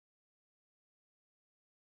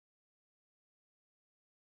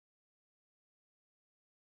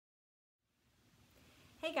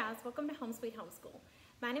Hey guys, welcome to Home Sweet Homeschool.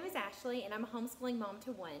 My name is Ashley and I'm a homeschooling mom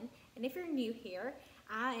to one. And if you're new here,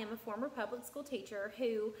 I am a former public school teacher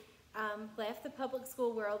who left the public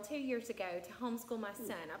school world 2 years ago to homeschool my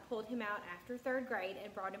son. I pulled him out after 3rd grade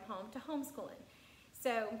and brought him home to homeschooling.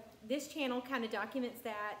 So this channel kind of documents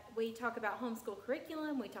that. We talk about homeschool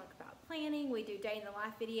curriculum, we talk about planning, we do day in the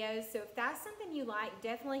life videos. So if that's something you like,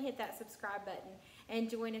 definitely hit that subscribe button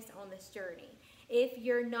and join us on this journey. If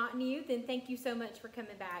you're not new, then thank you so much for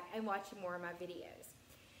coming back and watching more of my videos.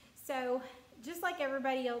 So just like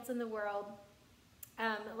everybody else in the world,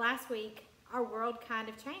 last week our world kind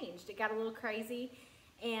of changed. It got a little crazy,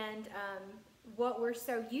 and what we're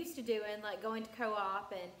so used to doing, like going to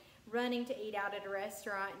co-op and running to eat out at a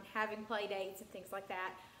restaurant and having play dates and things like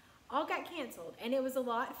that, all got canceled, and it was a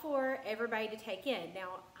lot for everybody to take in.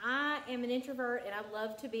 Now, I am an introvert and I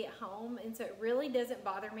love to be at home, and so it really doesn't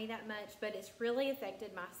bother me that much, but it's really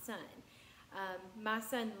affected my son. My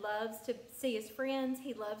son loves to see his friends,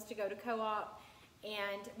 he loves to go to co-op,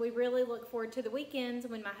 and we really look forward to the weekends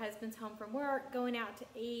when my husband's home from work, going out to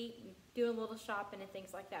eat, and doing a little shopping and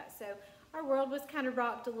things like that. So our world was kind of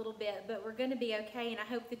rocked a little bit, but we're going to be okay, and I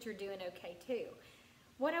hope that you're doing okay too.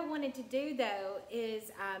 What I wanted to do though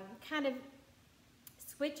is kind of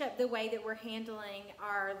switch up the way that we're handling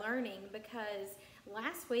our learning, because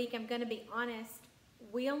last week, I'm going to be honest,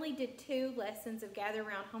 we only did 2 lessons of Gather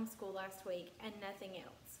Around Homeschool last week and nothing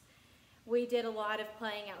else. We did a lot of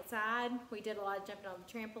playing outside, we did a lot of jumping on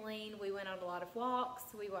the trampoline, we went on a lot of walks,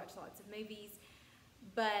 we watched lots of movies,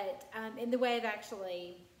 but in the way of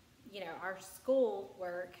actually, our school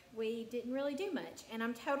work, we didn't really do much, and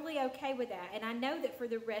I'm totally okay with that. And I know that for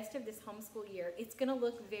the rest of this homeschool year, it's going to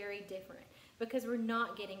look very different because we're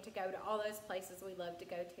not getting to go to all those places we love to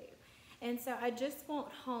go to. And so I just want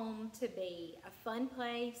home to be a fun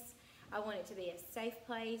place. I want it to be a safe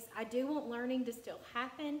place. I do want learning to still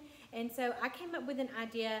happen, and so I came up with an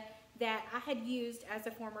idea that I had used as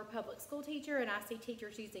a former public school teacher, and I see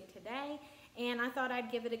teachers using today. And I thought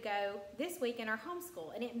I'd give it a go this week in our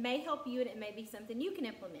homeschool, and it may help you, and it may be something you can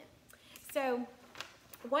implement. So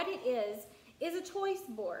what it is a choice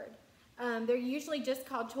board. They're usually just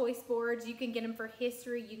called choice boards. You can get them for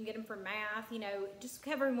history, you can get them for math, just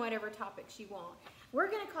covering whatever topics you want.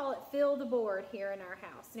 We're going to call it Fill the Board here in our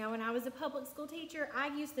house. Now, when I was a public school teacher, I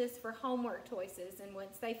used this for homework choices, and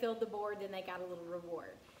once they filled the board, then they got a little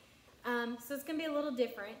reward. So it's going to be a little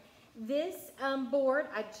different. This board,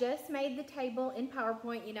 I just made the table in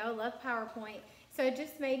PowerPoint. I love PowerPoint. So I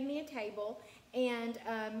just made me a table, and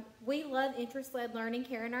we love interest-led learning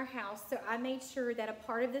here in our house, so I made sure that a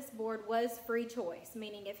part of this board was free choice,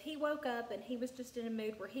 meaning if he woke up and he was just in a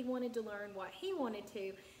mood where he wanted to learn what he wanted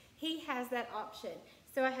to, he has that option.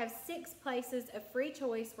 So I have 6 places of free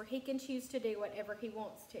choice where he can choose to do whatever he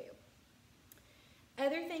wants to.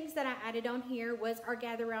 Other things that I added on here was our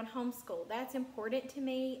Gather Around Homeschool. That's important to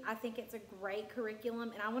me. I think it's a great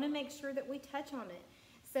curriculum, and I want to make sure that we touch on it.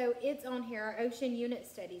 So it's on here. Our Ocean Unit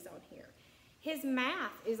Studies on here. His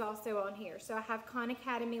math is also on here. So I have Khan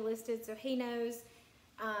Academy listed, so he knows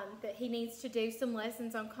that he needs to do some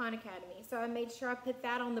lessons on Khan Academy. So I made sure I put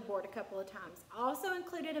that on the board a couple of times. I also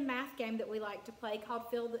included a math game that we like to play called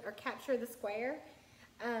Capture the Square.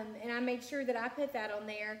 And I made sure that I put that on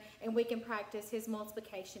there, and we can practice his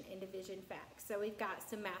multiplication and division facts. So we've got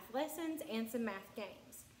some math lessons and some math games.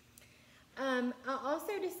 I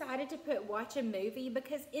also decided to put watch a movie,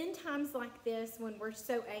 because in times like this when we're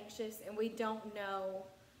so anxious and we don't know,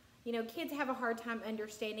 kids have a hard time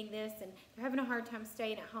understanding this, and they're having a hard time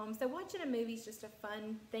staying at home. So watching a movie is just a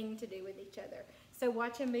fun thing to do with each other. So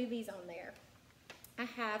watch a movie's on there. I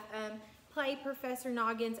have Play Professor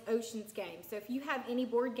Noggin's Oceans game. So if you have any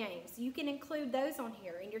board games, you can include those on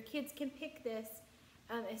here, and your kids can pick this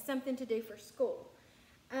as something to do for school.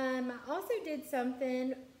 I also did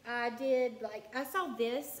something, I saw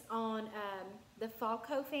this on the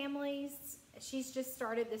Falco families. She's just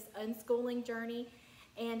started this unschooling journey,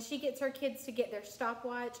 and she gets her kids to get their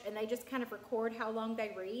stopwatch, and they just kind of record how long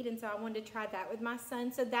they read, and so I wanted to try that with my son.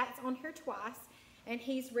 So that's on here twice, and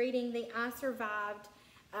he's reading the I Survived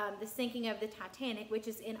the Sinking of the Titanic, which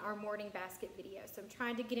is in our morning basket video. So I'm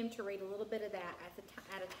trying to get him to read a little bit of that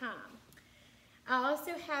at a time. I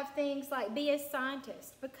also have things like Be a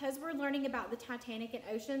Scientist. Because we're learning about the Titanic and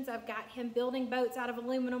oceans, I've got him building boats out of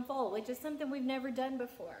aluminum foil, which is something we've never done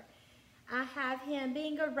before. I have him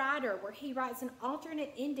being a writer, where he writes an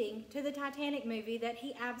alternate ending to the Titanic movie that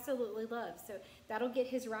he absolutely loves. So that'll get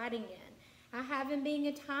his writing in. I have him being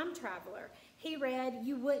a time traveler. He read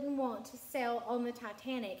You Wouldn't Want to Sail on the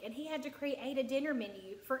Titanic, and he had to create a dinner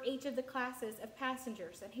menu for each of the classes of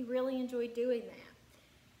passengers, and he really enjoyed doing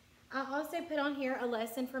that. I also put on here a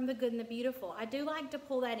lesson from The Good and the Beautiful. I do like to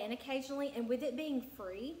pull that in occasionally, and with it being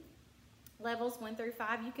free, levels 1 through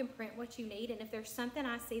 5, you can print what you need, and if there's something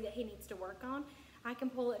I see that he needs to work on, I can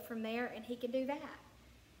pull it from there and he can do that.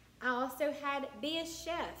 I also had Be a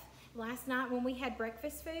Chef. Last night when we had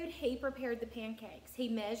breakfast food, he prepared the pancakes. He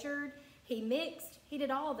measured, he mixed, he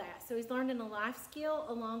did all that. So he's learning a life skill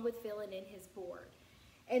along with filling in his board.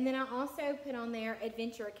 And then I also put on there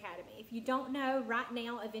Adventure Academy. If you don't know, right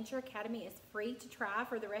now Adventure Academy is free to try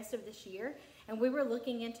for the rest of this year. And we were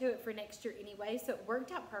looking into it for next year anyway, so it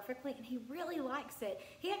worked out perfectly, and he really likes it.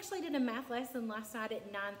 He actually did a math lesson last night at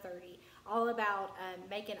 9:30, all about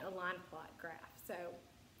making a line plot graph. So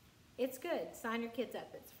it's good. Sign your kids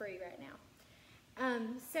up. It's free right now.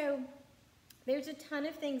 So there's a ton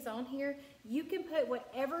of things on here. You can put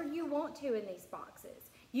whatever you want to in these boxes.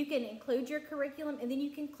 You can include your curriculum, and then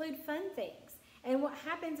you can include fun things. And what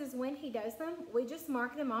happens is when he does them, we just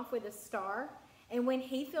mark them off with a star. And when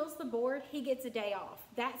he fills the board, he gets a day off.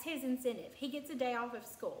 That's his incentive. He gets a day off of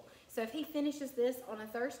school. So if he finishes this on a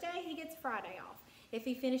Thursday, he gets Friday off. If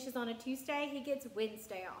he finishes on a Tuesday, he gets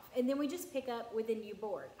Wednesday off. And then we just pick up with a new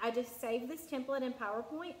board. I just save this template in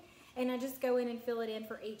PowerPoint, and I just go in and fill it in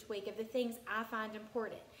for each week of the things I find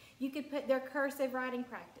important. You could put their cursive writing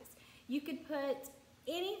practice. You could put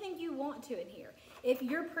anything you want to in here. If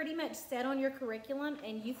you're pretty much set on your curriculum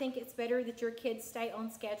and you think it's better that your kids stay on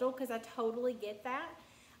schedule, because I totally get that,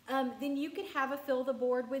 then you could have a fill the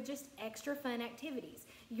board with just extra fun activities.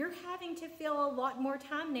 You're having to fill a lot more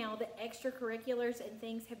time now that extracurriculars and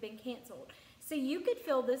things have been canceled. So you could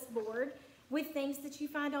fill this board with things that you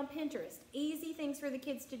find on Pinterest, easy things for the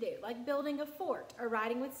kids to do, like building a fort or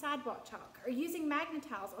writing with sidewalk chalk or using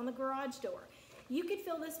magnetiles on the garage door. You could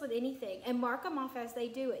fill this with anything and mark them off as they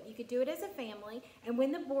do it. You could do it as a family, and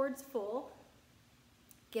when the board's full,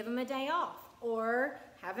 give them a day off or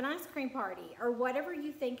have an ice cream party or whatever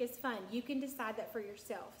you think is fun. You can decide that for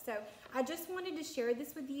yourself. So I just wanted to share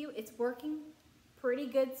this with you. It's working pretty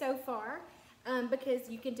good so far because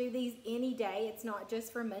you can do these any day. It's not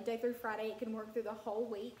just from Monday through Friday. It can work through the whole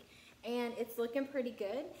week. And it's looking pretty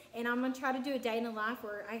good. And I'm going to try to do a day in the life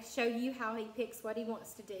where I show you how he picks what he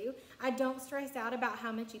wants to do. I don't stress out about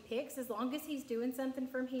how much he picks. As long as he's doing something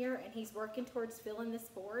from here and he's working towards filling this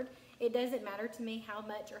board, it doesn't matter to me how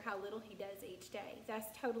much or how little he does each day. That's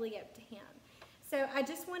totally up to him. So I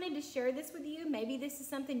just wanted to share this with you. Maybe this is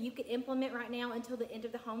something you could implement right now until the end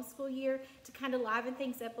of the homeschool year to kind of liven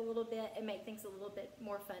things up a little bit and make things a little bit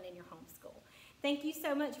more fun in your homeschool. Thank you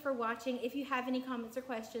so much for watching. If you have any comments or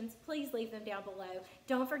questions, please leave them down below.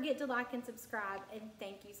 Don't forget to like and subscribe, and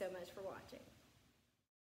thank you so much for watching.